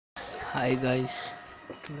Hi guys,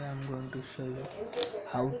 today I'm going to show you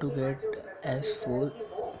how to get S4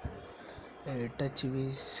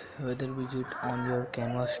 Touchwiz weather widget on your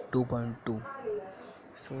Canvas 2.2.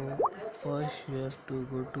 So first you have to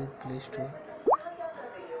go to Play Store.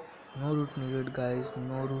 No root needed guys,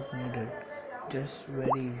 no root needed. Just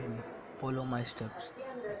very easy. Follow my steps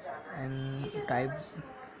and type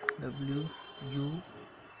W U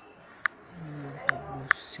W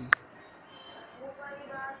C.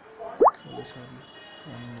 Sorry.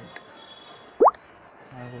 1 minute.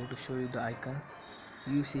 I'm going to show you the icon.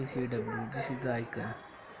 UCCW, this is the icon.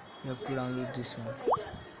 You have to download this one.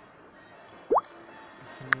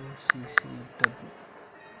 UCCW.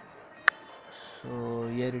 So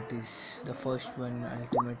here it is, the first one,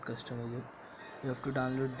 ultimate customer. You have to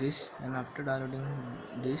download this, and after downloading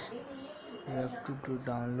this you have to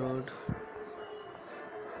download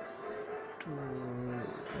to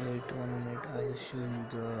wait 1 minute. I'll show you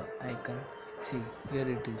the icon. See, here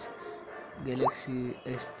it is, Galaxy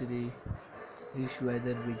S3 Wish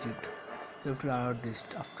weather widget. You have to download this.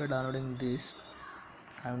 After downloading this,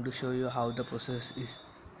 I'm to show you how the process is.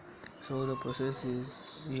 So the process is,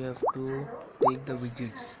 you have to take the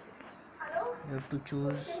widgets. You have to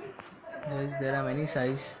choose. There are many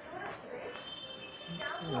size.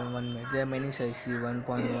 1 minute. There are many size. See 1.1,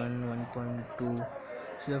 1.2. So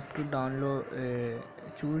you have to download.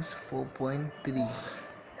 Choose 4.3.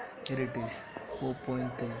 Here it is.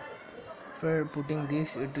 4.3. For putting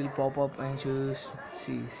this, it will pop up and show you.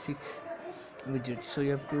 See 6 widgets. So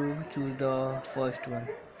you have to choose the first one.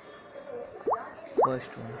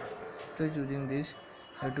 After choosing this,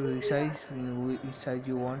 you have to resize in which size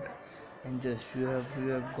you want, and just you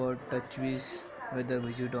have got Touchwiz weather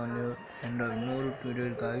widget on your Android. No root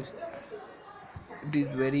needed guys. It is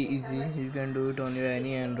very easy. You can do it on your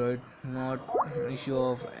any Android. Not issue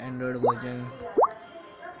of Android version.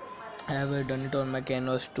 I have done it on my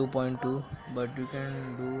Canvas 2.2, but you can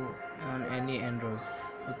do on any Android.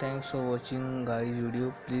 So thanks for watching guys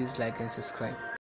video. Please like and subscribe.